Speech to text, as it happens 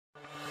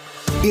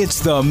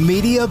It's the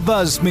Media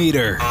Buzz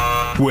Meter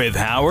with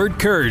Howard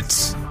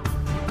Kurtz.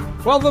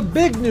 Well, the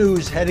big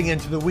news heading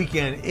into the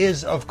weekend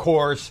is, of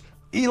course,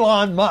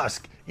 Elon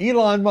Musk.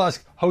 Elon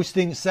Musk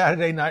hosting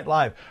Saturday Night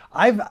Live.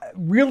 I've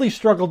really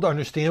struggled to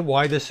understand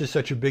why this is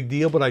such a big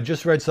deal, but I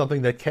just read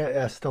something that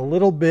cast a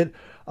little bit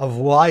of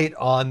light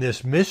on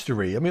this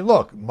mystery. I mean,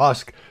 look,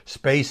 Musk,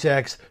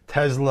 SpaceX,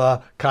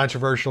 Tesla,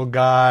 controversial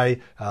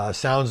guy,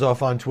 sounds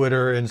off on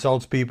Twitter,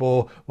 insults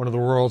people, one of the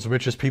world's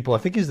richest people. I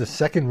think he's the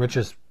second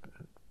richest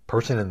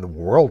person in the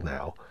world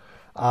now.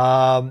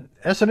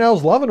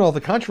 SNL's loving all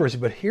the controversy,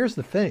 but here's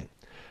the thing.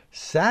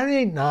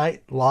 Saturday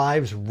Night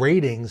Live's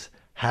ratings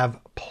have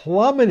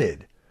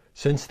plummeted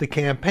since the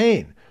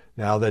campaign.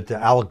 Now that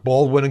Alec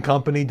Baldwin and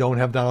company don't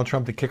have Donald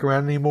Trump to kick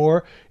around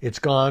anymore, it's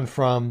gone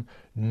from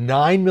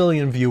 9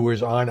 million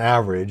viewers on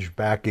average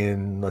back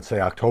in, let's say,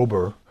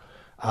 October,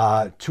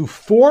 to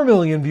 4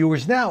 million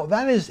viewers now.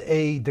 That is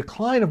a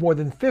decline of more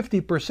than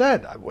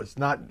 50%. I was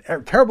not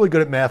terribly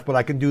good at math, but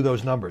I can do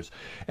those numbers.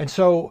 And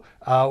so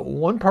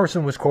one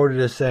person was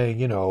quoted as saying,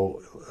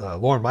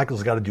 Lorne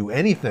Michaels got to do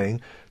anything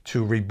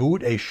to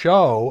reboot a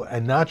show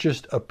and not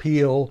just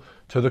appeal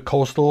to the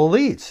coastal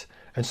elites.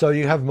 And so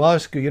you have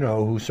Musk,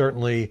 who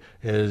certainly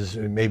is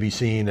maybe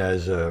seen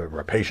as a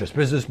rapacious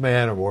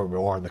businessman or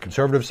on the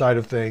conservative side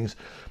of things.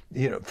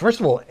 First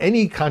of all,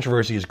 any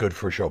controversy is good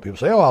for a show. People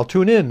say, I'll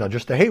tune in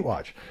just to hate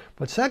watch.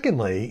 But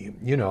secondly,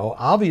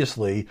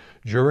 obviously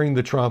during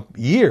the Trump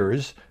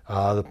years,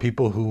 the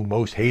people who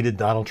most hated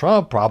Donald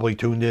Trump probably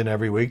tuned in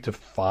every week to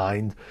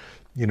find,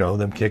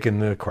 them kicking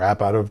the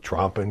crap out of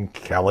Trump and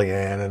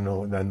Kellyanne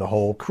and the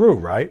whole crew,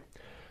 right?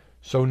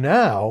 So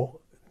now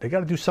they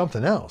got to do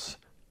something else.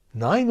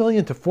 9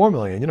 million to 4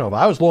 million. If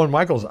I was Lorne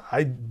Michaels,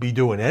 I'd be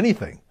doing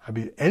anything. I'd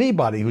be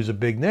anybody who's a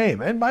big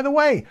name. And by the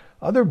way,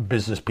 other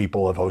business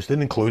people have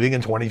hosted, including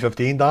in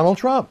 2015, Donald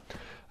Trump.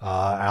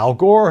 Al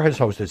Gore has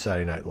hosted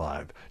Saturday Night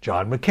Live.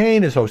 John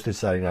McCain has hosted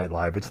Saturday Night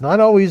Live. It's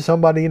not always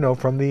somebody,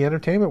 from the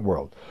entertainment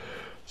world.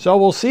 So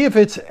we'll see if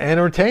it's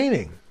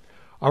entertaining.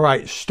 All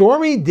right,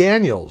 Stormy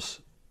Daniels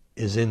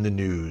is in the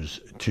news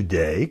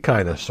today,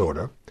 kind of, sort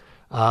of.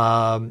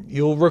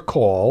 You'll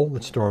recall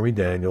that Stormy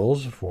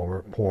Daniels,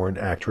 former porn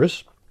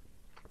actress,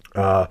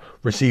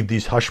 received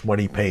these hush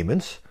money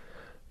payments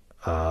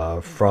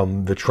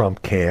from the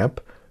Trump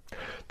camp.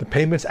 The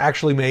payments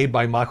actually made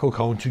by Michael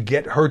Cohen to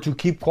get her to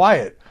keep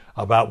quiet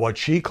about what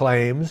she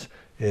claims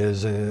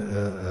is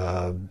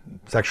a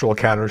sexual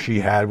encounter she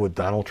had with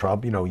Donald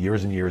Trump,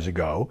 years and years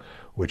ago,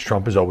 which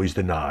Trump has always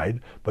denied.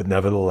 But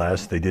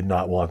nevertheless, they did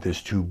not want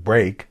this to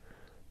break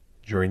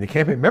during the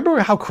campaign. Remember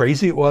how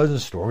crazy it was?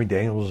 And Stormy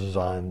Daniels was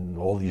on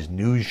all these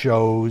news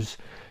shows,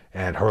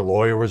 and her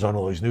lawyer was on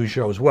all these news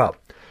shows. Well,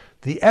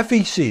 the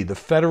FEC, the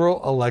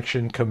Federal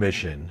Election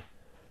Commission,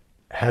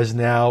 has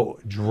now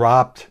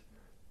dropped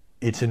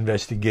its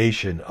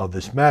investigation of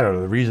this matter.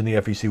 The reason the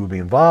FEC would be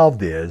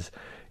involved is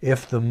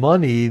if the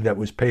money that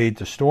was paid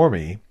to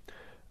Stormy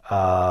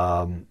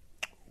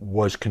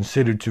was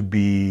considered to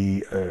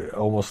be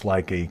almost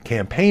like a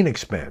campaign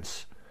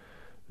expense,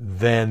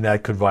 then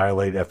that could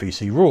violate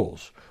FEC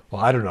rules.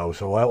 Well, I don't know.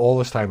 So all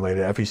this time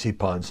later, FEC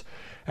punts.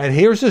 And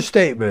here's a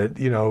statement.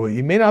 He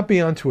may not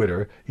be on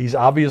Twitter. He's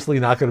obviously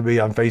not going to be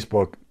on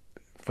Facebook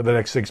for the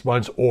next 6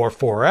 months or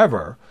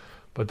forever.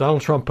 But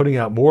Donald Trump putting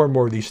out more and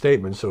more of these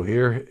statements. So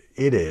here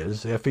it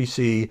is.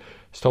 FEC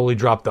has totally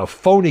dropped a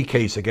phony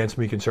case against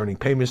me concerning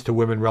payments to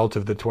women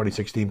relative to the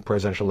 2016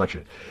 presidential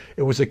election.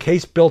 It was a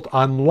case built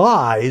on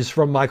lies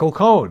from Michael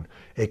Cohen,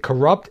 a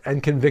corrupt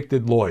and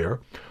convicted lawyer.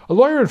 A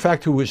lawyer, in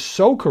fact, who was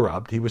so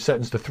corrupt, he was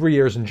sentenced to 3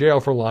 years in jail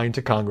for lying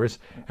to Congress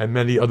and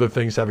many other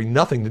things having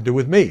nothing to do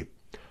with me.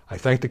 I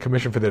thank the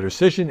commission for their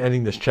decision,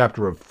 ending this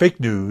chapter of fake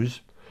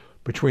news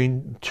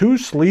between two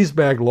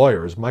sleazebag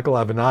lawyers, Michael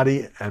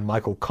Avenatti and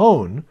Michael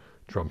Cohen,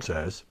 Trump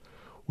says.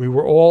 We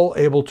were all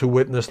able to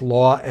witness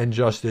law and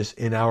justice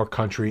in our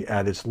country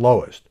at its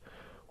lowest.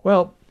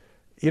 Well,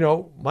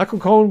 Michael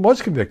Cohen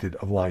was convicted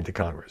of lying to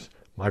Congress.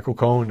 Michael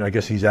Cohen, I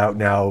guess he's out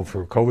now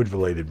for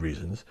COVID-related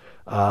reasons.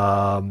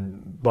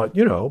 But,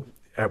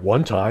 at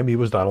one time, he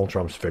was Donald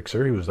Trump's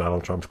fixer. He was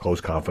Donald Trump's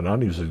close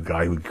confidant. He was a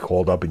guy who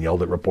called up and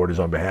yelled at reporters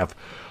on behalf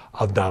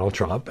of Donald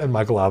Trump. And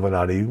Michael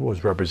Avenatti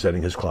was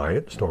representing his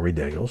client, Stormy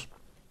Daniels.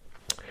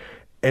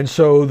 And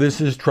so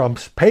this is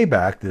Trump's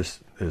payback, this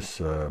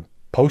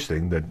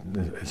posting that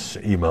is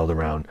emailed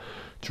around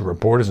to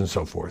reporters and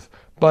so forth.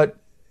 But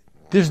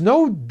there's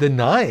no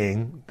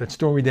denying that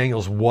Stormy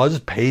Daniels was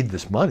paid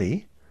this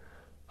money.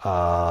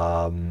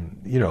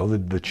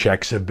 The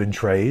checks have been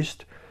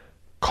traced.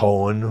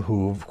 Cohen,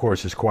 who of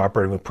course is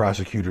cooperating with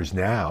prosecutors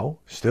now,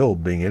 still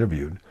being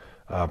interviewed,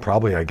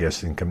 probably I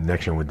guess in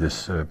connection with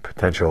this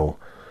potential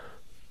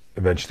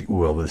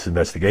this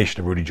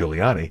investigation of Rudy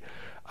Giuliani,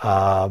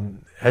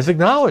 has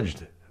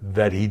acknowledged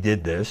that he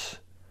did this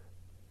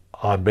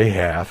on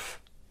behalf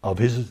of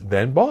his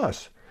then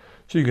boss.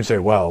 So you can say,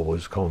 well,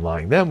 was Cohen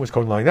lying then? Was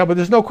Cohen lying now? But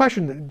there's no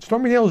question that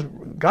Stormy Daniels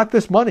got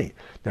this money.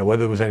 Now,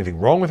 whether there was anything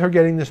wrong with her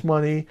getting this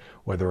money,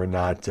 whether or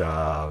not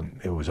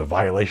it was a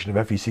violation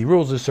of FEC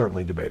rules is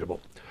certainly debatable.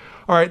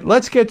 All right,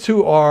 let's get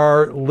to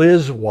our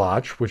Liz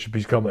Watch, which has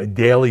become a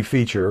daily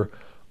feature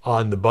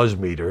on the Buzz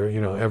Meter.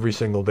 You know, every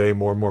single day,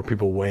 more and more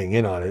people weighing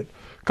in on it.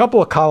 A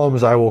couple of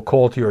columns I will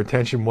call to your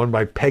attention, one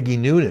by Peggy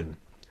Noonan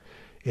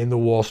in the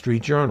Wall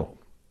Street Journal.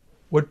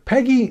 What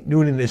Peggy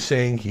Noonan is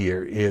saying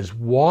here is,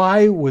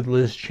 why would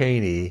Liz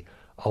Cheney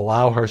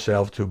allow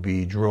herself to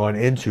be drawn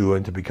into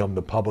and to become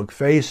the public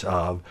face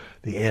of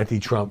the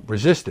anti-Trump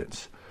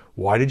resistance?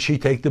 Why did she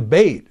take the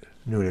bait,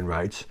 Noonan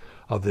writes,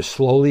 of the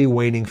slowly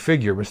waning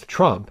figure, Mr.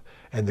 Trump,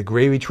 and the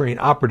gravy train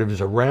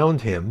operatives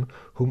around him,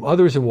 whom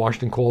others in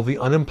Washington call the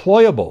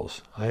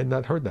unemployables? I had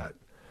not heard that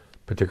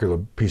particular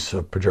piece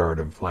of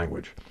pejorative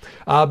language.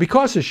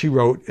 Because, as she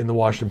wrote in the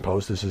Washington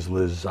Post, this is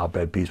Liz's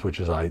op-ed piece, which,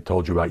 as I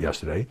told you about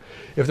yesterday,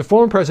 if the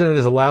former president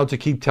is allowed to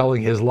keep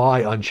telling his lie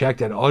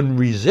unchecked and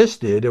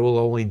unresisted, it will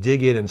only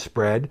dig in and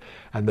spread,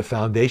 and the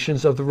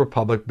foundations of the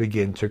republic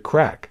begin to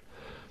crack.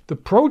 The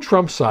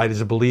pro-Trump side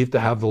is believed to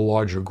have the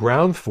larger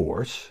ground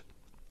force,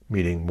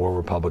 meaning more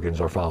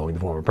Republicans are following the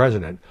former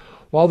president,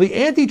 while the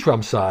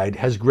anti-Trump side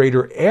has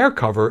greater air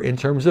cover in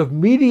terms of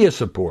media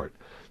support.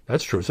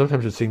 That's true.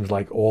 Sometimes it seems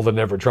like all the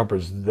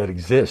never-Trumpers that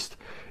exist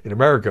in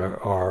America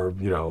are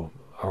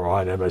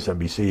on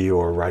MSNBC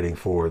or writing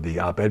for the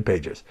op-ed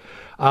pages.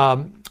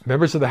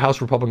 Members of the House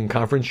Republican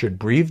Conference should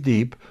breathe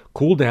deep,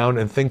 cool down,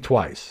 and think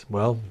twice.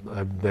 Well,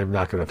 they're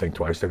not going to think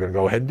twice. They're going to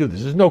go ahead and do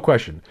this. There's no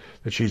question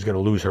that she's going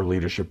to lose her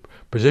leadership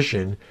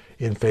position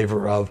in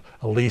favor of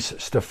Elise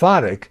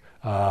Stefanik,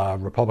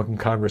 Republican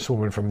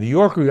Congresswoman from New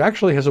York, who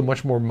actually has a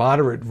much more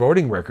moderate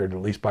voting record,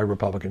 at least by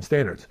Republican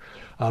standards.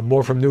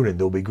 More from Noonan.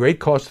 There will be great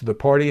cost to the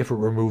party if it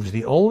removes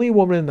the only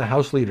woman in the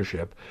House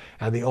leadership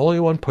and the only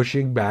one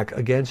pushing back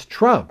against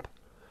Trump.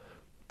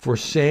 For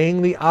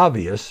saying the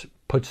obvious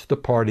puts the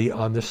party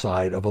on the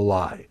side of a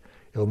lie.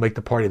 It will make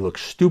the party look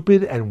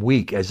stupid and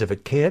weak, as if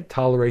it can't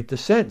tolerate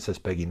dissent, says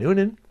Peggy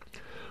Noonan.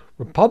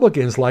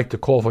 Republicans like to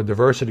call for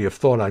diversity of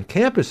thought on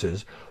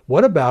campuses.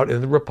 What about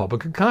in the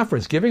Republican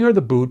conference? Giving her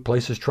the boot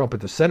places Trump at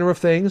the center of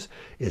things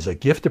is a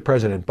gift to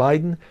President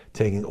Biden,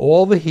 taking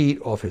all the heat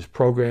off his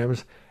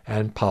programs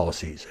and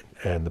policies.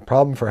 And the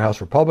problem for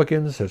House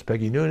Republicans, says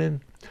Peggy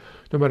Noonan,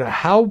 no matter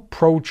how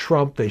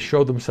pro-Trump they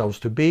show themselves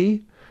to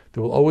be,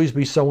 there will always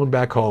be someone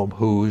back home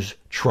who's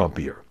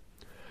Trumpier.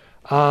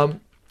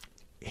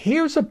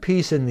 Here's a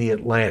piece in The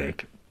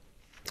Atlantic,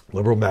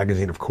 liberal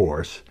magazine, of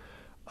course,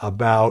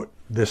 about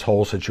this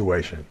whole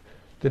situation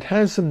that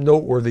has some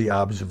noteworthy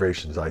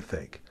observations, I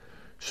think.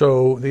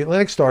 So The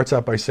Atlantic starts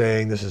out by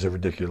saying this is a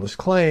ridiculous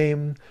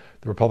claim.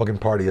 The Republican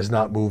Party has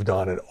not moved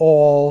on at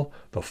all.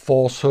 The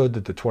falsehood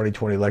that the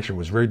 2020 election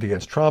was rigged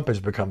against Trump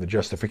has become the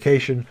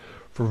justification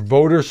for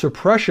voter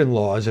suppression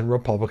laws in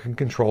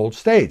Republican-controlled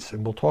states.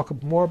 And we'll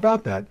talk more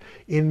about that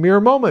in mere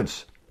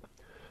moments.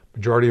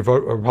 Majority of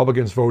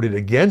Republicans voted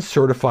against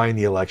certifying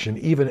the election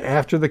even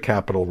after the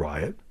Capitol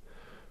riot.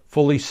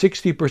 Fully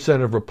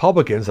 60% of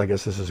Republicans, I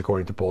guess this is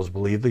according to polls,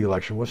 believe the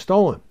election was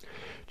stolen.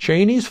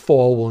 Cheney's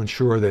fall will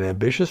ensure that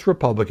ambitious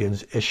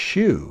Republicans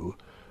eschew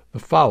the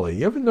folly.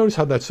 You ever notice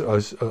how that's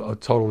a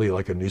totally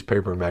like a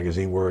newspaper and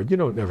magazine word? You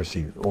don't never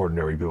see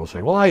ordinary people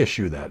saying, well, I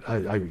eschew that.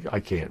 I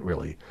can't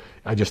really.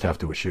 I just have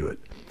to eschew it.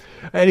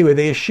 Anyway,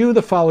 they eschew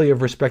the folly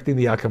of respecting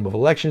the outcome of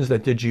elections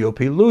that the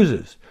GOP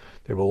loses.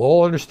 They will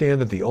all understand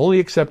that the only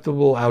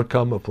acceptable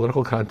outcome of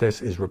political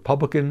contests is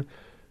Republican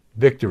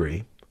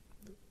victory,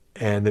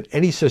 and that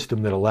any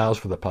system that allows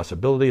for the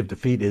possibility of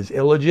defeat is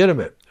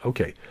illegitimate.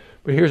 Okay,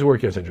 but here's where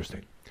it gets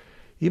interesting.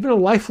 Even a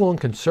lifelong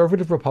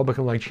conservative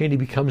Republican like Cheney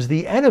becomes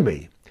the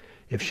enemy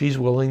if she's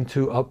willing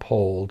to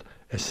uphold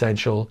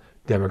essential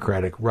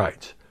democratic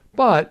rights.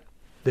 But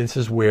this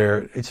is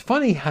where it's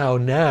funny how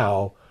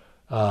now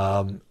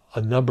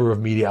a number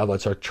of media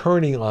outlets are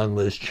turning on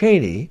Liz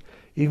Cheney,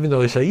 even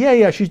though they say,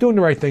 yeah, she's doing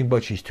the right thing,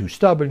 but she's too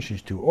stubborn,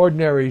 she's too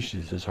ordinary,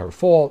 this is her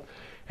fault.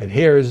 And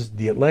here's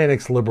The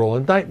Atlantic's liberal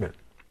indictment.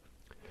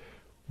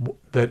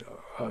 That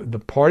the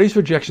party's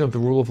rejection of the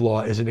rule of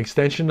law is an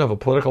extension of a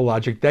political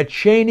logic that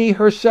Cheney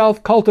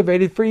herself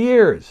cultivated for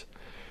years.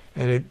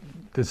 And it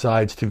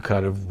decides to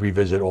kind of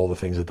revisit all the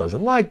things it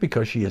doesn't like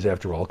because she is,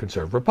 after all, a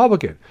conservative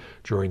Republican.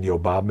 During the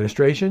Obama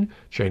administration,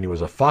 Cheney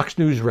was a Fox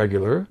News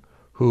regular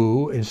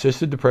who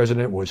insisted the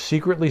president was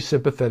secretly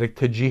sympathetic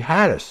to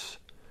jihadists.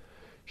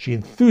 She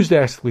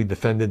enthusiastically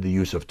defended the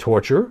use of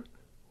torture,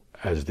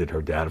 as did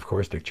her dad, of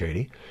course, Dick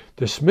Cheney,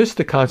 dismissed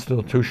the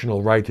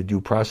constitutional right to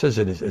due process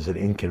as an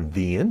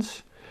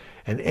inconvenience,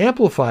 and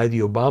amplified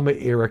the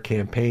Obama-era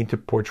campaign to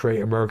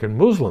portray American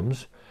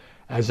Muslims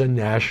as a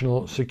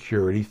national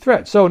security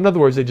threat. So, in other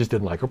words, they just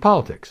didn't like her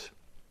politics.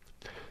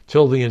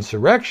 Till the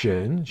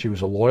insurrection, she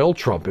was a loyal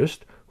Trumpist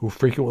who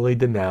frequently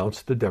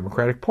denounced the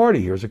Democratic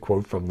Party. Here's a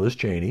quote from Liz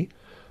Cheney,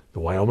 the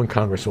Wyoming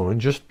Congresswoman,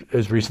 just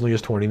as recently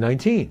as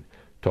 2019.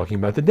 Talking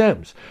about the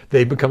Dems.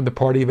 They've become the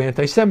party of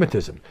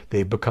anti-Semitism.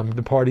 They've become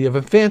the party of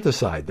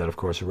infanticide. That, of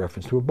course, a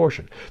reference to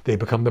abortion. They've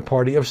become the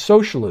party of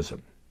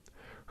socialism.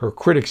 Her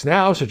critics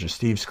now, such as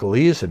Steve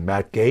Scalise and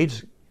Matt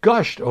Gaetz,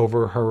 gushed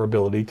over her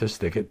ability to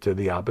stick it to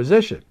the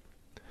opposition.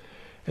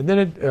 And then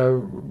it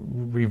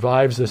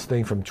revives this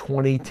thing from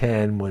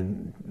 2010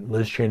 when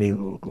Liz Cheney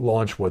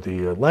launched what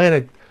the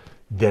Atlantic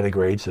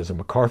denigrates as a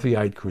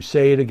McCarthyite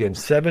crusade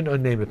against 7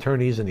 unnamed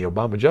attorneys in the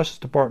Obama Justice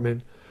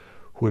Department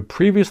who had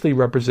previously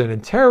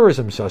represented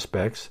terrorism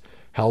suspects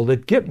held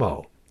at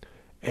Gitmo.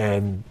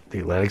 And the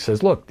Atlantic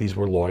says, look, these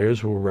were lawyers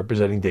who were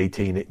representing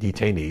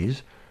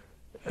detainees.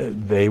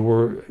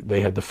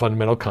 They had the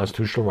fundamental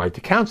constitutional right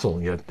to counsel,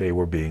 and yet they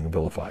were being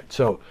vilified.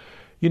 So,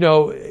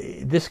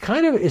 this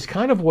is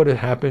kind of what had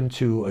happened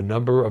to a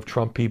number of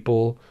Trump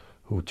people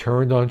who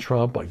turned on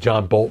Trump, like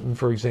John Bolton,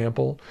 for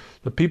example.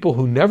 The people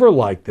who never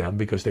liked them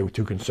because they were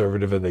too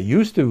conservative and they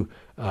used to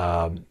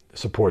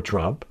support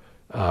Trump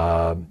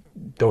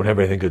don't have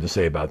anything good to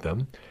say about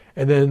them.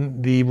 And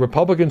then the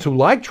Republicans who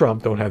like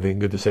Trump don't have anything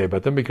good to say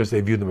about them because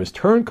they view them as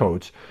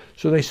turncoats.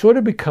 So they sort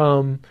of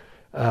become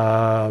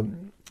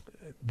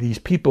these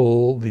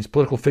people, these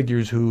political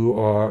figures who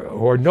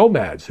are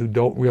nomads, who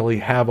don't really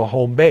have a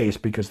home base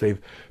because they've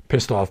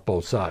pissed off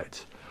both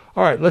sides.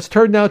 All right, let's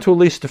turn now to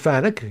Elise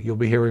Stefanik. You'll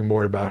be hearing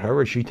more about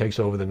her as she takes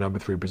over the number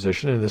 3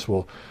 position, and this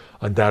will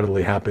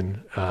undoubtedly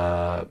happen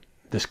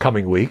this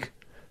coming week,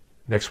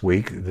 next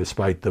week,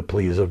 despite the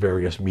pleas of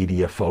various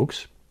media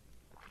folks.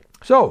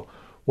 So,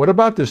 what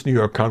about this New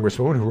York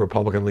Congresswoman who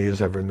Republican leaders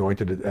have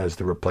anointed as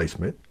the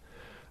replacement?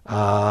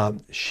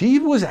 She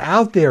was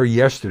out there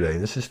yesterday,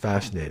 this is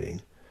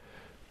fascinating,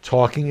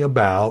 talking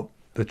about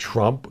the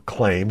Trump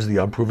claims, the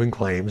unproven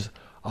claims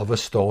of a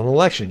stolen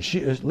election.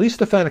 Elise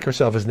Stefanik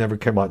herself has never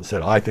come out and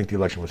said, I think the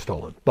election was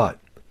stolen. But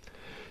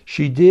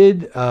she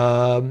did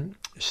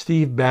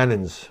Steve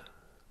Bannon's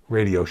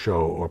radio show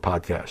or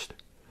podcast.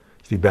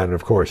 Steve Bannon,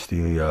 of course,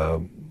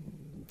 the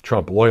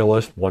Trump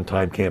loyalist,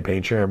 one-time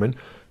campaign chairman,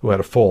 who had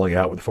a falling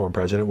out with the former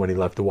president when he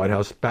left the White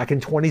House back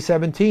in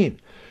 2017.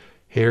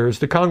 Here's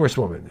the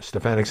Congresswoman.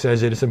 Stefanik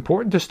says it is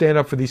important to stand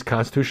up for these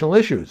constitutional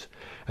issues.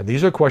 And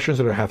these are questions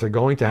that are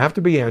going to have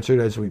to be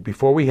answered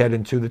before we head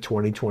into the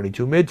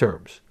 2022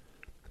 midterms.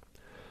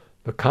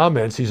 The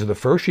comments, these are the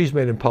first she's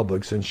made in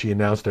public since she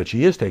announced that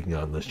she is taking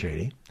on Liz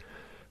Cheney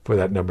for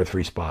that number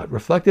 3 spot,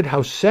 reflected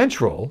how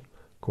central,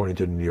 according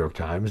to the New York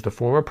Times, the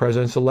former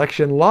president's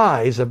election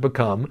lies have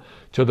become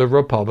to the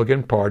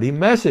Republican Party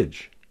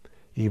message,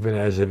 even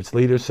as its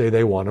leaders say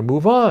they want to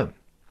move on.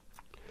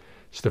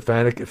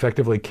 Stefanik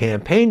effectively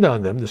campaigned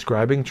on them,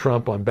 describing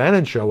Trump on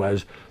Bannon's show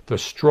as the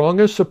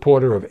strongest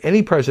supporter of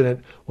any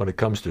president when it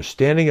comes to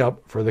standing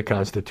up for the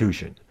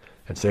Constitution,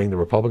 and saying the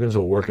Republicans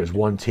will work as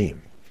one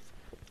team.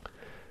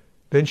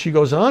 Then she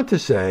goes on to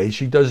say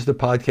she does the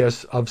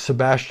podcast of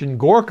Sebastian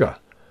Gorka,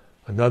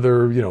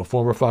 another,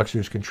 former Fox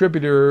News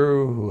contributor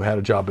who had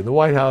a job in the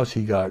White House.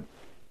 He got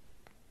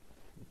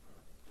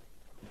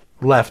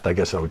left, I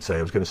guess I would say.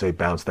 I was going to say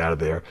bounced out of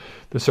there.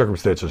 The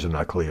circumstances are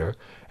not clear.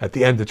 At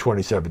the end of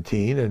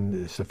 2017,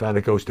 and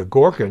Stefanik goes to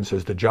Gorka and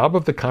says, the job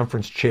of the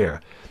conference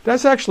chair.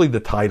 That's actually the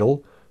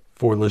title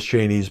for Liz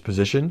Cheney's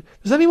position.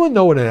 Does anyone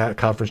know what a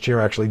conference chair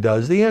actually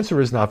does? The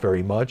answer is not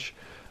very much.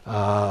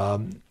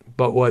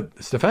 But what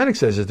Stefanik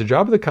says is the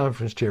job of the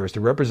conference chair is to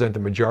represent the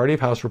majority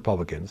of House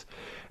Republicans.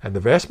 And the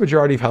vast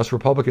majority of House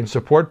Republicans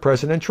support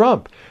President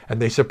Trump.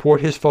 And they support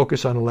his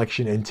focus on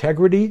election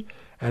integrity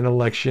and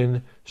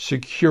election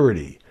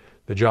security.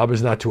 The job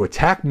is not to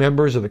attack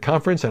members of the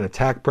conference and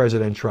attack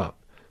President Trump.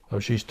 So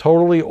she's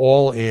totally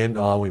all in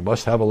on we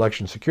must have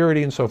election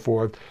security and so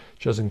forth.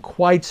 She doesn't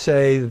quite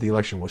say that the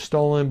election was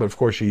stolen, but of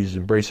course she's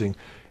embracing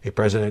a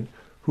president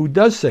who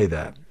does say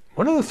that.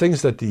 One of the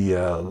things that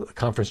the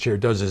conference chair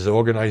does is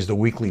organize the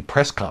weekly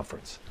press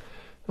conference.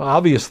 Now,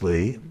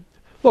 obviously,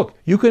 look,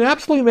 you can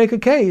absolutely make a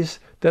case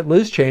that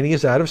Liz Cheney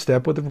is out of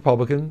step with the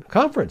Republican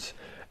conference.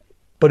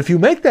 But if you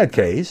make that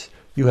case,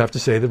 you have to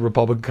say the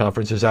Republican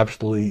conference is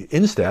absolutely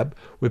in step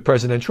with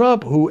President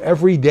Trump, who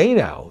every day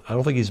now, I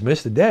don't think he's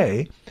missed a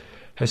day,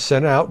 has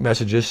sent out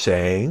messages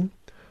saying,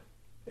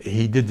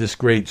 he did this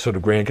great sort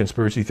of grand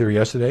conspiracy theory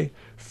yesterday,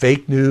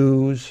 fake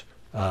news,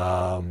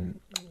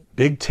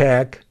 big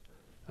tech,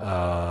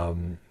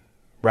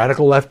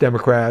 radical left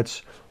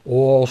Democrats,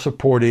 all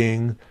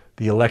supporting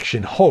the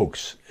election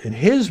hoax. In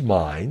his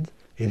mind,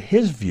 in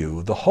his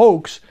view, the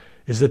hoax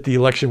is that the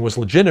election was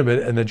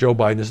legitimate and that Joe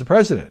Biden is the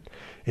president.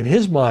 In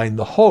his mind,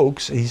 the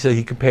hoax, he said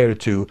he compared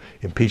it to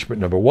impeachment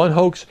number 1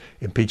 hoax,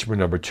 impeachment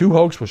number 2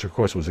 hoax, which of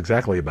course was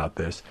exactly about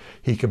this.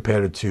 He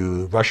compared it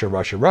to Russia,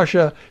 Russia,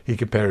 Russia. He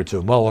compared it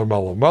to Mueller,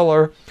 Mueller,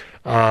 Mueller.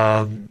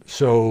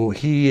 So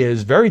he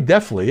is very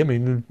deftly,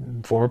 the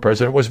former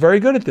president was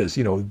very good at this,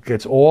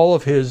 gets all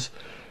of his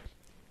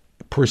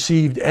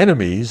perceived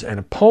enemies and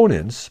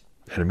opponents,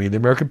 enemy of the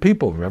American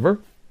people, remember,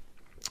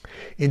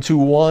 into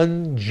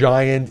one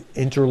giant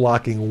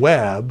interlocking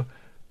web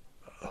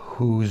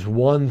whose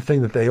one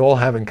thing that they all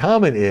have in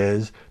common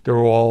is they're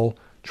all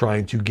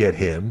trying to get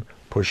him,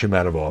 push him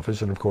out of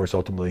office. And of course,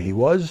 ultimately he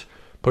was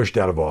pushed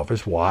out of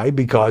office. Why?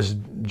 Because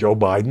Joe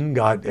Biden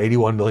got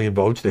 81 million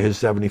votes to his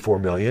 74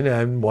 million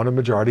and won a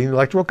majority in the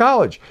Electoral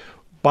College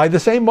by the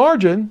same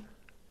margin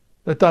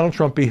that Donald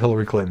Trump beat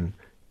Hillary Clinton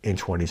in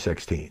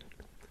 2016.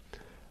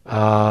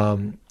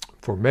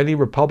 For many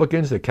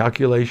Republicans, the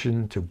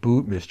calculation to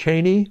boot Ms.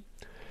 Cheney,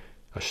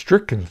 a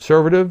strict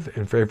conservative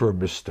in favor of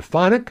Ms.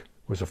 Stefanik,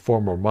 was a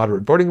far more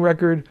moderate voting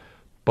record,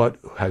 but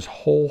has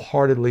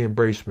wholeheartedly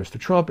embraced Mr.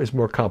 Trump, is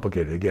more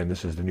complicated. Again,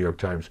 this is the New York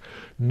Times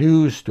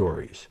news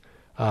stories.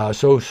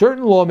 So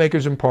certain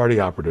lawmakers and party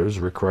operatives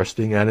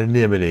requesting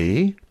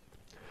anonymity,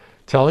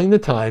 telling the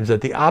Times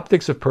that the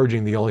optics of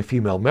purging the only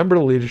female member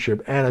of the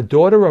leadership and a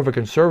daughter of a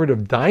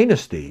conservative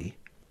dynasty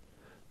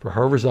for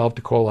her resolve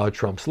to call out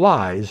Trump's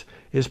lies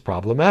is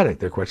problematic.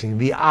 They're questioning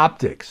the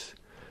optics.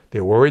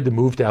 They're worried the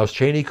move to oust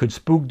Cheney could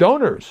spook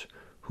donors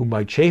who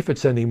might chafe at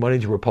sending money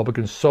to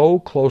Republicans so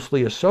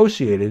closely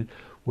associated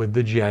with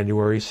the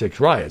January 6th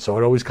riot. So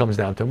it always comes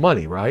down to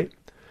money, right?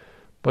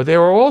 But they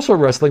are also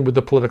wrestling with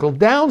the political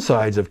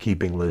downsides of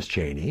keeping Liz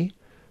Cheney,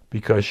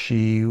 because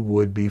she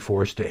would be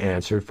forced to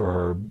answer for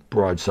her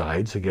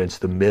broadsides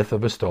against the myth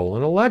of a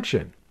stolen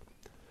election.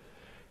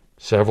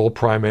 Several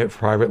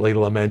privately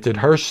lamented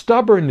her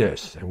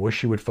stubbornness and wish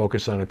she would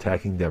focus on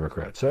attacking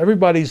Democrats. So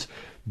everybody's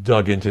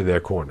dug into their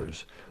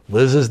corners.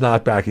 Liz is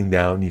not backing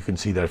down. You can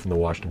see that from the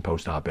Washington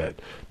Post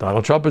op-ed.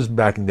 Donald Trump is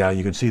backing down.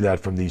 You can see that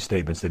from these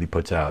statements that he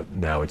puts out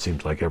now, it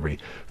seems like every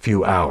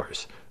few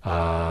hours.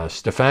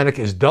 Stefanik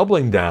is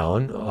doubling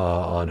down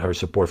on her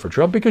support for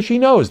Trump because she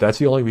knows that's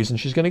the only reason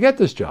she's going to get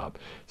this job.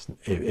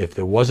 If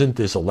there wasn't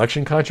this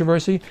election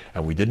controversy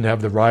and we didn't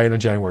have the riot on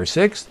January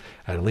 6th,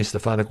 and at least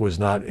Stefanik was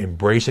not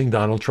embracing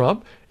Donald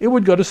Trump, it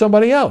would go to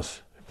somebody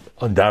else.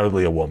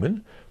 Undoubtedly a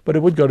woman, but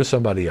it would go to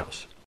somebody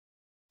else.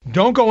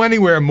 Don't go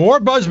anywhere. More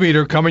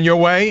BuzzMeter coming your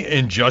way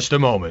in just a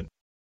moment.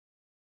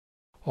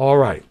 All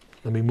right,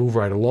 let me move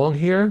right along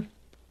here.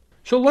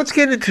 So let's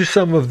get into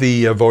some of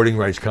the voting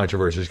rights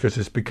controversies, because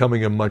it's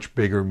becoming a much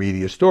bigger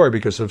media story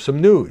because of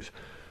some news.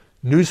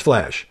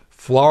 Newsflash,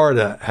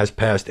 Florida has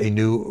passed a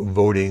new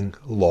voting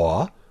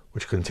law,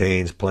 which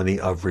contains plenty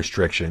of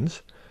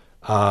restrictions.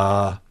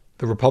 The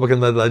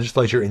Republican-led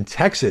legislature in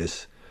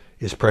Texas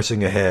is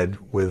pressing ahead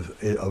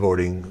with a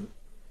voting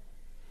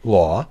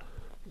law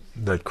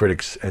that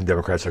critics and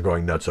Democrats are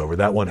going nuts over.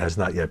 That one has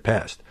not yet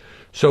passed.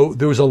 So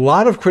there was a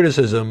lot of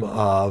criticism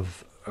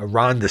of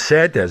Ron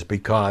DeSantis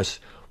because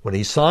when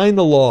he signed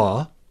the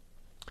law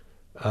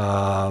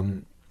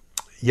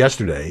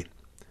yesterday,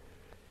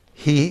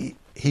 he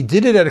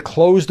did it at a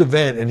closed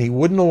event and he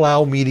wouldn't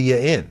allow media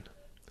in.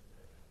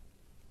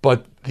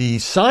 But the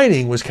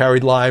signing was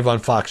carried live on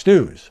Fox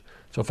News.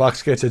 So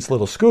Fox gets its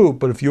little scoop,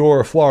 but if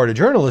you're a Florida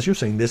journalist, you're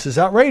saying this is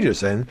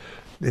outrageous. And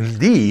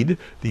indeed,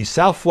 the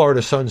South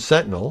Florida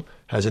Sun-Sentinel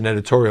has an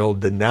editorial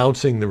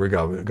denouncing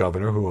the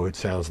governor, who it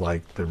sounds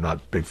like they're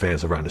not big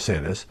fans of Ron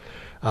DeSantis,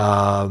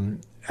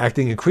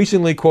 acting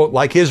increasingly, quote,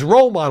 like his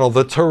role model,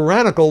 the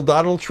tyrannical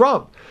Donald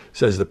Trump,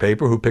 says the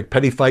paper, who picked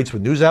petty fights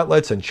with news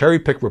outlets and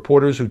cherry-picked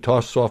reporters who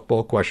tossed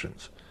softball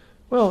questions.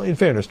 Well, in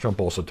fairness,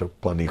 Trump also took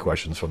plenty of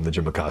questions from the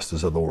Jim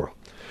Acostas of the world.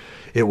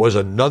 It was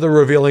another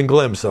revealing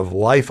glimpse of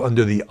life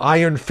under the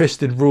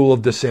iron-fisted rule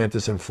of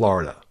DeSantis in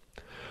Florida,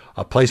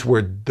 a place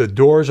where the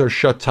doors are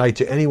shut tight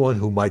to anyone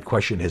who might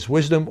question his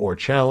wisdom or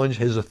challenge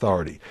his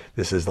authority.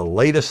 This is the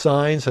latest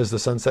sign, says the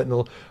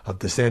Sun-Sentinel, of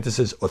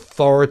DeSantis'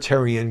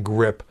 authoritarian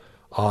grip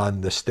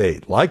on the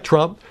state. Like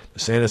Trump,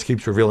 DeSantis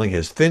keeps revealing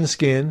his thin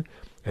skin,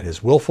 and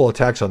his willful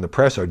attacks on the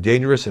press are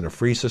dangerous in a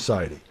free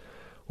society.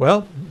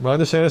 Well, Ron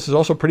DeSantis is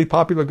also a pretty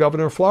popular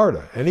governor of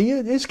Florida, and he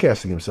is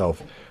casting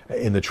himself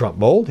in the Trump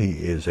mold. He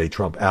is a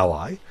Trump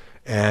ally,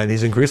 and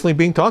he's increasingly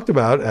being talked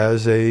about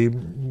as a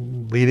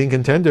leading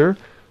contender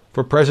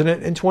for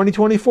president in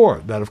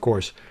 2024. That, of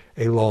course,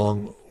 a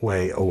long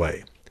way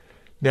away.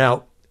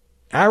 Now,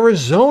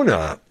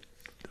 Arizona,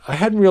 I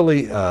hadn't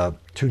really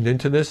tuned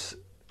into this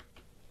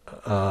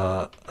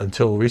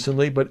until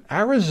recently, but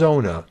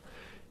Arizona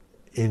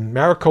in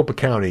Maricopa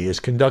County is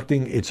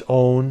conducting its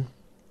own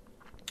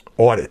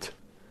audit.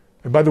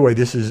 And by the way,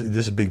 this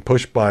is being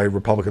pushed by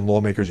Republican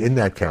lawmakers in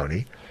that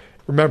county.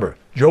 Remember,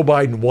 Joe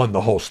Biden won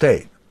the whole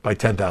state by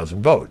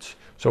 10,000 votes.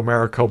 So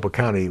Maricopa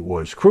County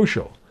was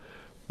crucial.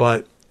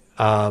 But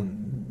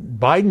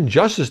Biden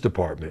Justice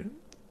Department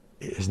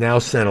has now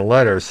sent a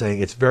letter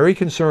saying it's very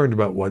concerned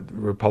about what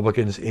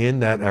Republicans in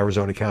that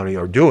Arizona county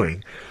are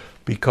doing,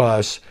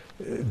 because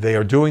they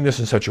are doing this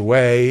in such a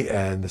way,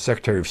 and the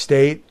Secretary of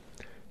State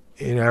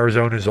in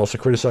Arizona is also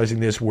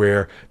criticizing this,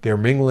 where they're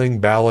mingling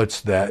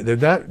ballots that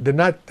they're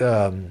not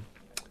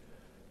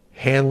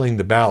handling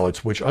the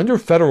ballots, which under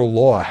federal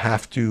law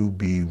have to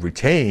be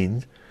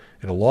retained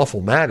in a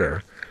lawful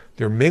manner.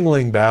 They're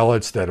mingling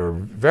ballots that are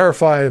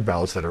verified,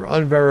 ballots that are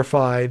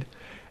unverified.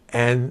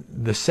 And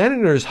the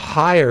senators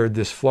hired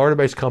this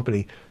Florida-based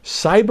company,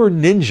 Cyber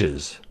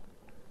Ninjas,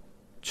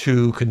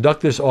 to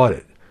conduct this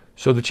audit.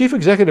 So the chief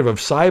executive of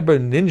Cyber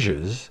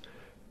Ninjas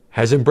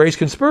has embraced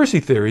conspiracy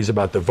theories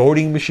about the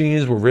voting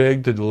machines were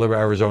rigged to deliver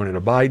Arizona to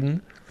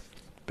Biden.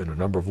 Been a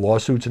number of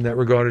lawsuits in that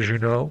regard, as you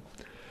know.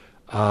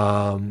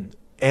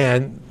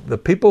 And the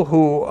people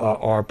who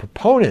are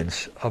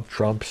proponents of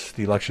Trump's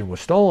 "the election was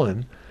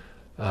stolen"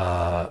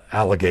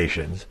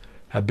 allegations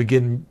have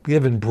been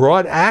given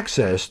broad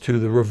access to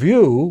the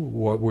review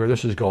where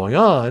this is going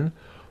on,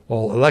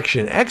 Well,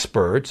 election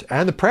experts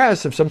and the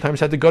press have sometimes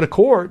had to go to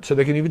court so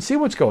they can even see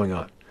what's going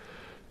on.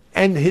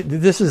 And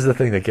this is the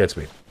thing that gets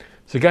me.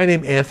 It's a guy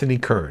named Anthony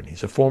Kern.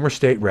 He's a former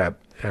state rep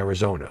in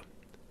Arizona.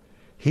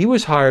 He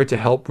was hired to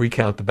help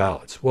recount the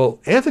ballots. Well,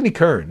 Anthony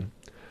Kern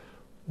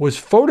was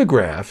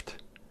photographed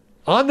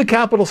on the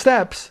Capitol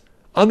steps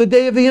on the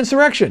day of the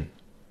insurrection.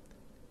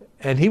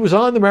 And he was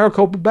on the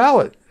Maricopa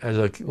ballot as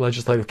a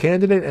legislative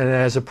candidate and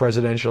as a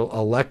presidential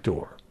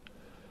elector.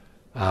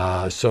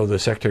 So the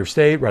Secretary of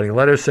State writing a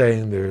letter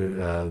saying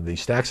the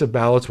stacks of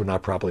ballots were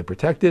not properly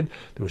protected.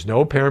 There was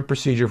no apparent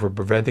procedure for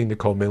preventing the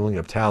commingling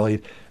of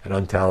tallied and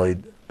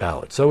untallied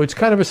ballots. So it's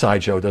kind of a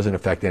sideshow. It doesn't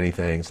affect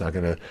anything. It's not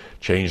going to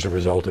change the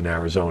result in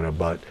Arizona,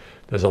 but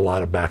there's a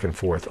lot of back and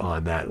forth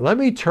on that. Let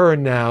me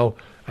turn now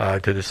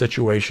to the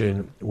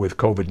situation with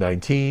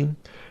COVID-19.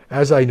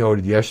 As I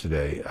noted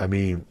yesterday, I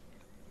mean,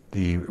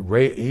 the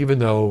rate, even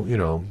though,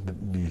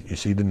 you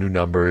see the new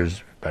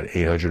numbers, about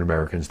 800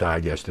 Americans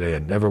died yesterday,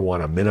 and never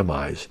want to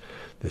minimize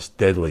this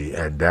deadly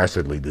and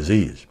dastardly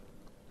disease.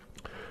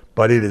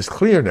 But it is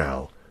clear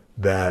now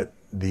that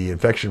the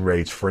infection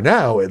rates, for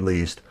now at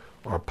least,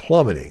 are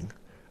plummeting.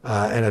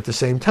 And at the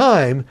same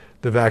time,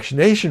 the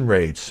vaccination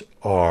rates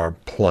are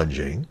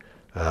plunging.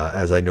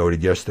 As I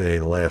noted yesterday,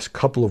 in the last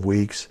couple of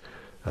weeks,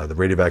 the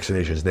rate of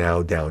vaccination is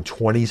now down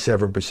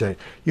 27%.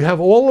 You have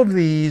all of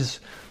these,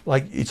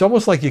 like, it's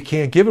almost like you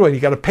can't give it away. You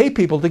got to pay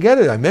people to get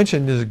it. I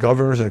mentioned there's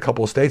governors in a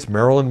couple of states,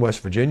 Maryland, West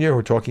Virginia, who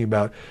are talking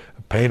about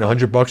paying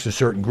 $100 to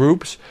certain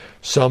groups.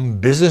 Some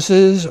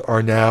businesses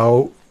are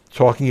now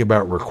talking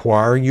about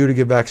requiring you to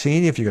get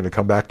vaccine if you're going to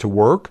come back to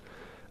work.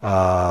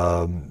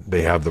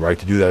 They have the right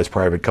to do that as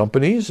private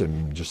companies,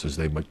 and just as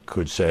they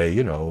could say,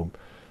 I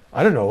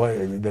don't know,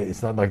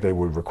 it's not like they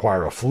would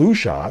require a flu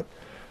shot.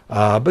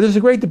 But there's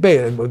a great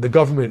debate, and the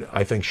government,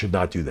 I think, should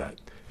not do that.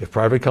 If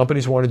private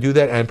companies want to do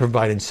that and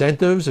provide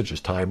incentives, such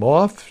as time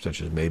off, such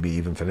as maybe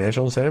even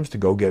financial incentives to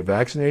go get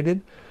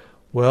vaccinated,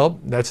 well,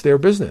 that's their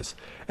business.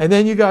 And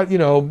then you got, you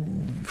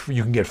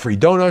can get free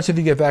donuts if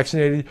you get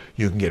vaccinated.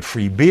 You can get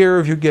free beer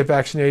if you get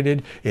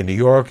vaccinated. In New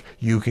York,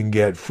 you can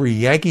get free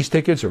Yankees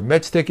tickets or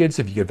Mets tickets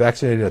if you get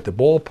vaccinated at the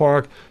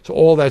ballpark. So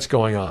all that's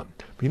going on.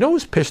 But you know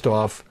who's pissed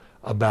off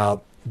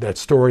about that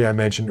story I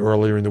mentioned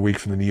earlier in the week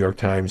from the New York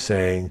Times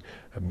saying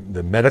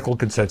the medical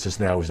consensus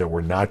now is that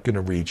we're not going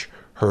to reach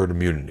herd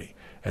immunity.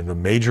 And the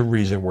major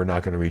reason we're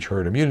not going to reach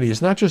herd immunity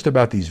is not just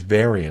about these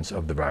variants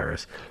of the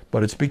virus,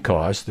 but it's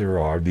because there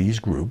are these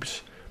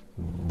groups,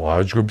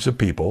 large groups of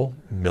people,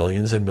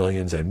 millions and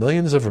millions and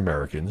millions of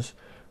Americans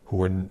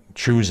who are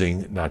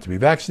choosing not to be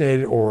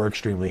vaccinated or are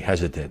extremely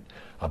hesitant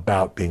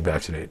about being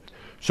vaccinated.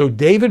 So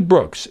David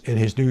Brooks, in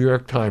his New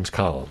York Times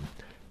column,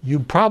 you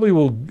probably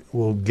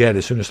will get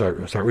as soon as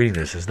I start reading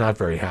this, is not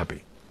very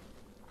happy.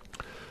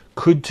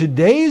 Could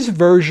today's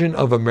version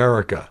of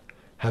America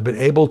have been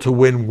able to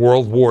win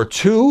World War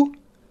II?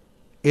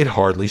 It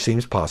hardly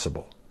seems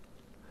possible.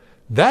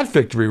 That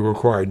victory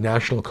required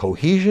national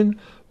cohesion,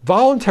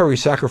 voluntary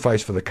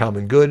sacrifice for the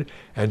common good,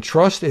 and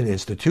trust in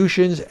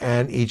institutions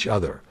and each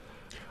other.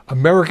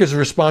 America's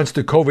response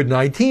to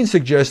COVID-19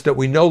 suggests that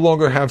we no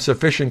longer have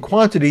sufficient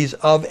quantities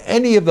of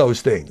any of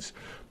those things.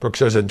 Brooks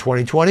says in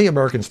 2020,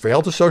 Americans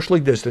failed to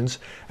socially distance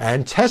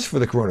and test for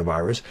the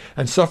coronavirus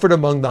and suffered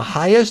among the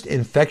highest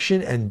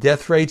infection and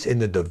death rates in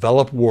the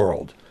developed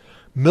world.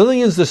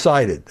 Millions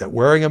decided that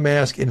wearing a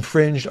mask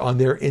infringed on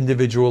their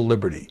individual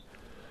liberty.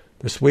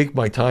 This week,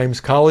 my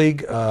Times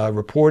colleague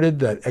reported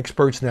that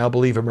experts now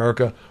believe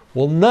America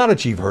will not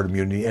achieve herd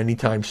immunity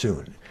anytime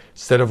soon.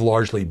 Instead of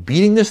largely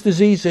beating this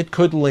disease, it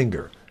could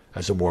linger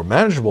as a more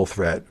manageable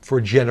threat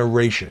for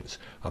generations.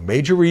 A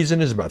major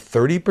reason is about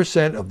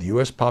 30% of the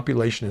U.S.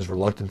 population is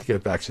reluctant to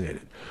get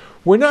vaccinated.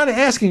 We're not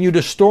asking you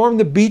to storm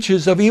the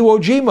beaches of Iwo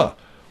Jima.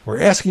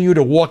 We're asking you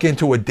to walk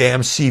into a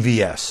damn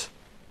CVS.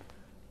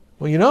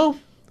 Well,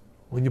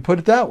 when you put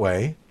it that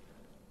way,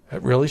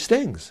 it really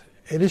stings.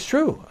 It is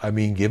true. I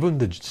mean, given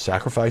the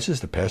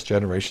sacrifices the past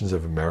generations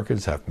of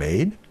Americans have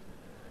made,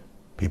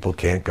 people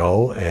can't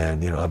go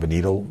and, have a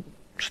needle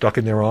stuck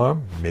in their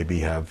arm, maybe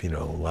have,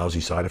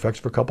 lousy side effects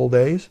for a couple of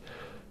days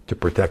to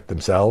protect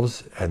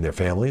themselves and their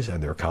families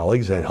and their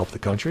colleagues and help the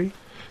country.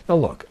 Now,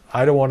 look,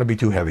 I don't want to be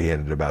too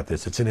heavy-handed about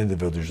this. It's an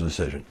individual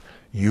decision.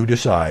 You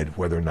decide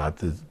whether or not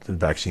the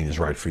vaccine is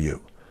right for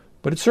you.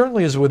 But it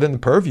certainly is within the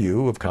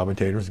purview of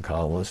commentators and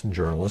columnists and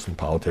journalists and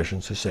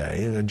politicians to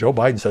say, and Joe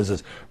Biden says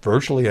this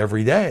virtually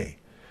every day,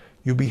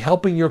 you'll be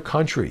helping your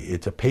country.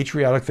 It's a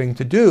patriotic thing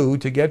to do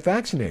to get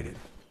vaccinated.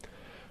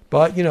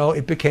 But,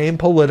 it became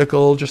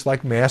political, just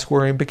like mask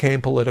wearing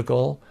became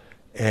political.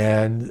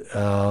 And,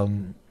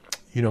 I'm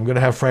going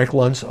to have Frank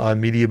Luntz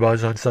on Media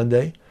Buzz on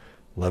Sunday,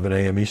 11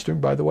 a.m. Eastern,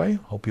 by the way.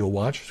 Hope you'll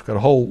watch. It's got a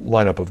whole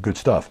lineup of good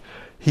stuff.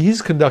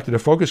 He's conducted a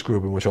focus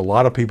group in which a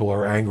lot of people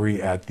are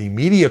angry at the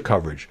media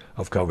coverage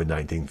of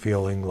COVID-19,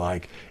 feeling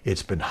like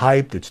it's been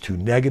hyped, it's too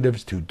negative,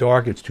 it's too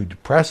dark, it's too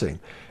depressing.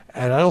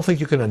 And I don't think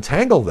you can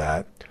untangle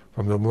that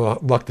from the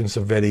reluctance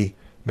of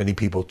many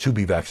people to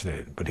be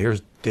vaccinated. But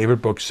here's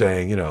David Brooks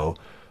saying,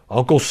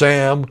 Uncle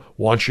Sam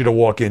wants you to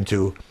walk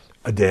into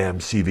a damn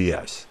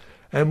CVS.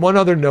 And one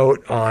other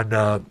note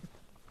on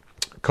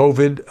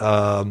COVID.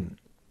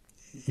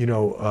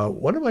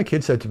 One of my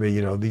kids said to me,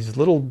 these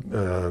little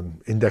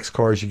index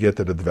cards you get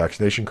that are the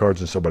vaccination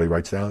cards, and somebody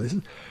writes down, this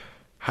is,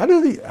 how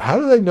do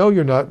they know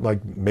you're not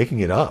like making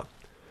it up?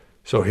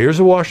 So here's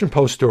a Washington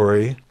Post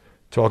story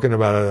talking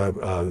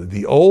about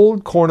the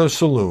old Corner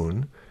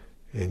Saloon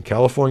in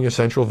California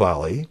Central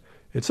Valley.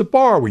 It's a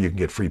bar where you can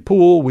get free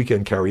pool,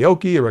 weekend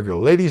karaoke, a regular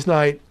ladies'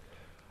 night.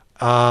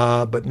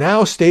 But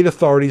now state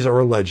authorities are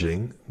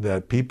alleging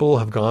that people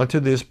have gone to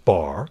this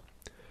bar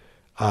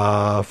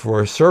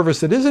for a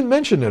service that isn't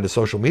mentioned in the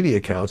social media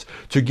accounts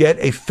to get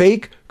a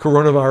fake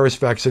coronavirus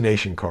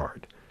vaccination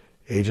card.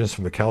 Agents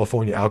from the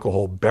California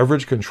Alcohol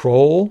Beverage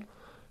Control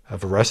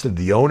have arrested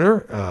the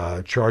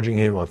owner, charging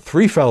him on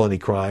 3 felony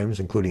crimes,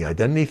 including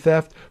identity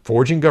theft,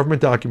 forging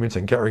government documents,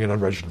 and carrying an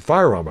unregistered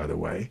firearm, by the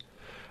way.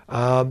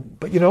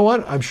 But you know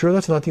what? I'm sure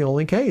that's not the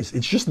only case.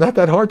 It's just not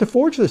that hard to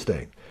forge this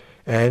thing.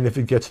 And if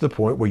it gets to the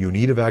point where you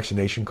need a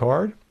vaccination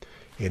card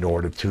in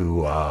order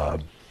to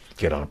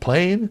get on a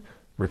plane,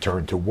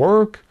 return to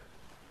work,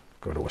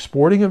 go to a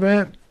sporting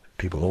event,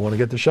 people don't want to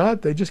get the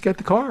shot, they just get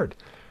the card.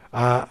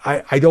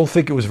 I don't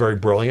think it was very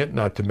brilliant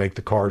not to make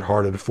the card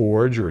harder to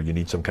forge, or you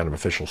need some kind of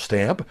official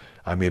stamp.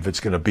 I mean, if it's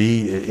going to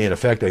be, in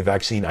effect, a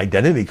vaccine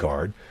identity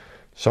card,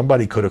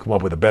 somebody could have come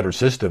up with a better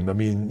system. I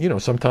mean,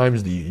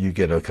 sometimes you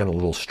get a kind of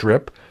little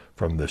strip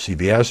from the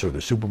CVS or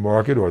the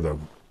supermarket or the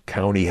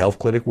county health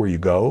clinic where you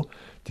go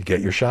to get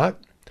your shot.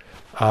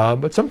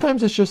 But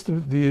sometimes it's just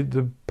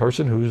the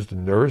person who's the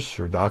nurse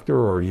or doctor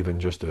or even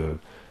just a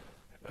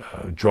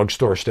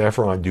drugstore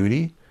staffer on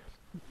duty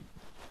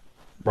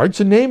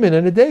writes a name in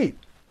and a date.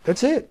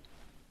 That's it.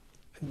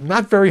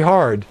 Not very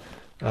hard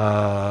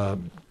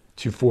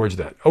to forge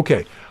that.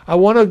 Okay, I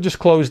want to just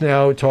close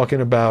now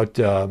talking about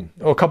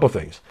a couple of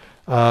things.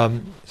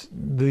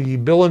 The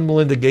Bill and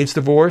Melinda Gates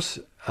divorce,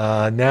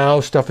 now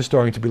stuff is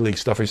starting to be leaked,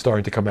 stuff is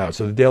starting to come out.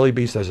 So the Daily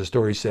Beast has a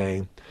story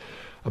saying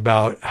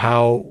about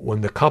how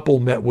when the couple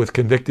met with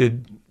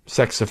convicted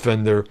sex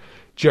offender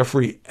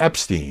Jeffrey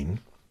Epstein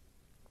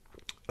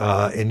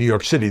in New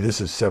York City, this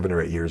is 7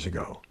 or 8 years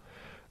ago,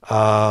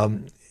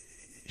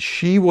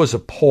 she was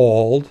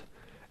appalled,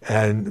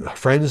 and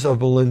friends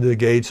of Melinda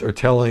Gates are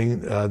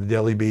telling the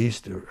Daily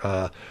Beast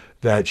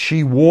that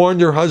she warned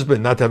her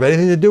husband not to have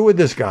anything to do with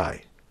this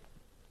guy.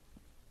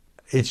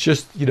 It's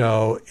just,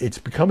 it's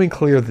becoming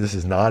clear that this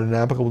is not an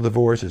amicable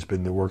divorce. It's been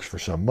in the works for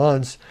some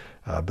months.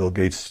 Bill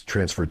Gates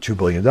transferred $2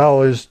 billion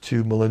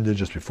to Melinda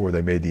just before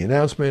they made the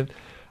announcement.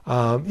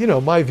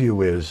 My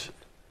view is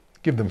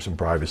give them some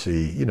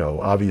privacy.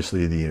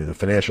 Obviously the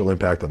financial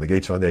impact on the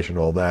Gates Foundation,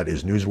 all that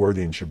is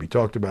newsworthy and should be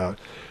talked about.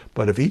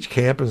 But if each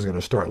camp is going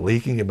to start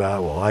leaking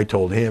about, well, I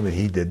told him and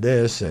he did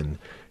this, and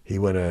she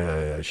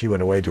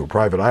went away to a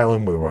private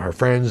island with her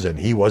friends and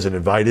he wasn't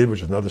invited,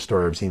 which is another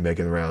story I've seen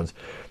making the rounds,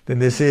 then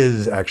this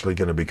is actually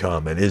going to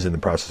become, and is in the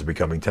process of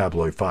becoming,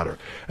 tabloid fodder.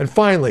 And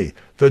finally,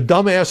 the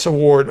dumbass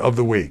award of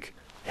the week,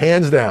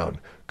 hands down,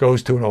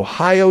 goes to an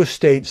Ohio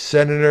State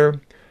senator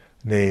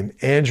named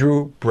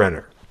Andrew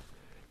Brenner.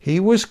 He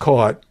was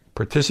caught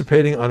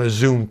participating on a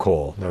Zoom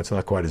call. No, it's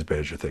not quite as bad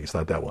as you think. It's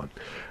not that one.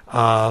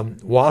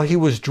 While he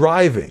was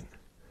driving.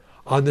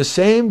 On the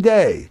same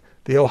day,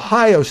 the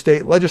Ohio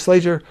State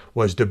legislature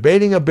was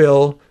debating a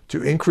bill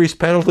to increase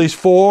penalties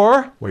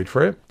for, wait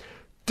for it,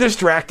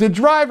 distracted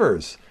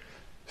drivers.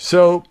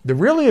 So the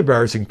really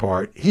embarrassing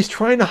part, he's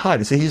trying to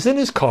hide it. So he's in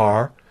his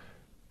car,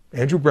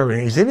 Andrew Brenner,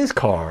 he's in his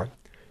car,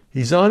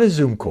 he's on a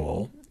Zoom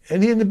call,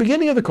 and in the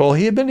beginning of the call,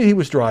 he admitted he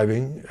was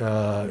driving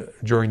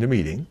during the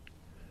meeting,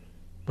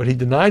 but he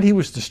denied he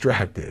was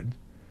distracted.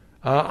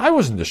 I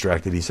wasn't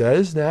distracted, he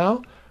says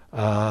now,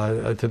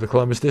 to the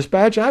Columbus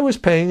Dispatch. I was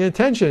paying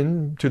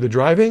attention to the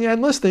driving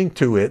and listening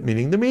to it,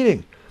 meaning the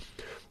meeting.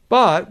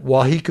 But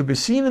while he could be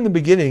seen in the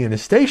beginning in a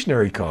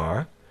stationary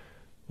car,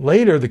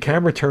 later the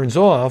camera turns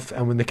off,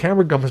 and when the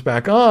camera comes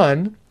back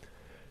on,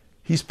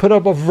 he's put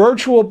up a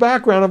virtual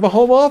background of a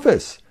home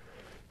office.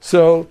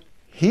 So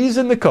he's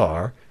in the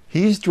car,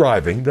 he's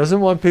driving,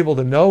 doesn't want people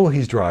to know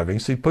he's driving,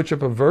 so he puts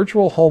up a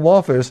virtual home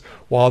office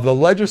while the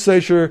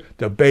legislature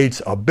debates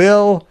a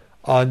bill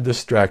on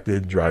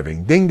distracted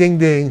driving. Ding, ding,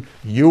 ding.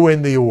 You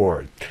win the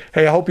award.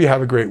 Hey, I hope you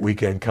have a great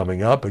weekend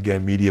coming up.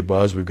 Again, Media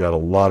Buzz, we've got a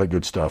lot of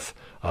good stuff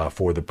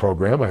for the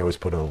program. I always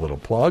put in a little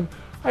plug.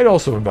 I'd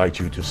also invite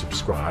you to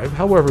subscribe,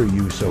 however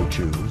you so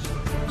choose,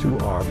 to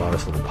our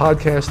modest little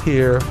podcast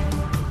here.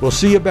 We'll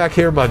see you back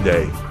here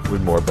Monday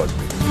with more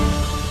BuzzFeed.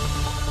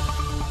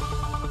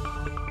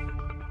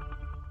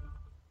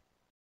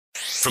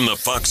 From the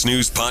Fox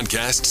News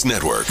Podcasts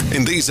Network.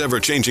 In these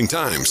ever-changing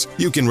times,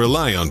 you can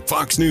rely on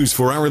Fox News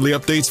for hourly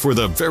updates for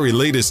the very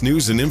latest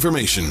news and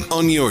information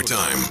on your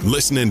time.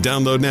 Listen and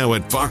download now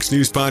at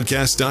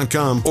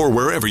foxnewspodcast.com or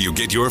wherever you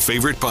get your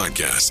favorite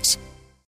podcasts.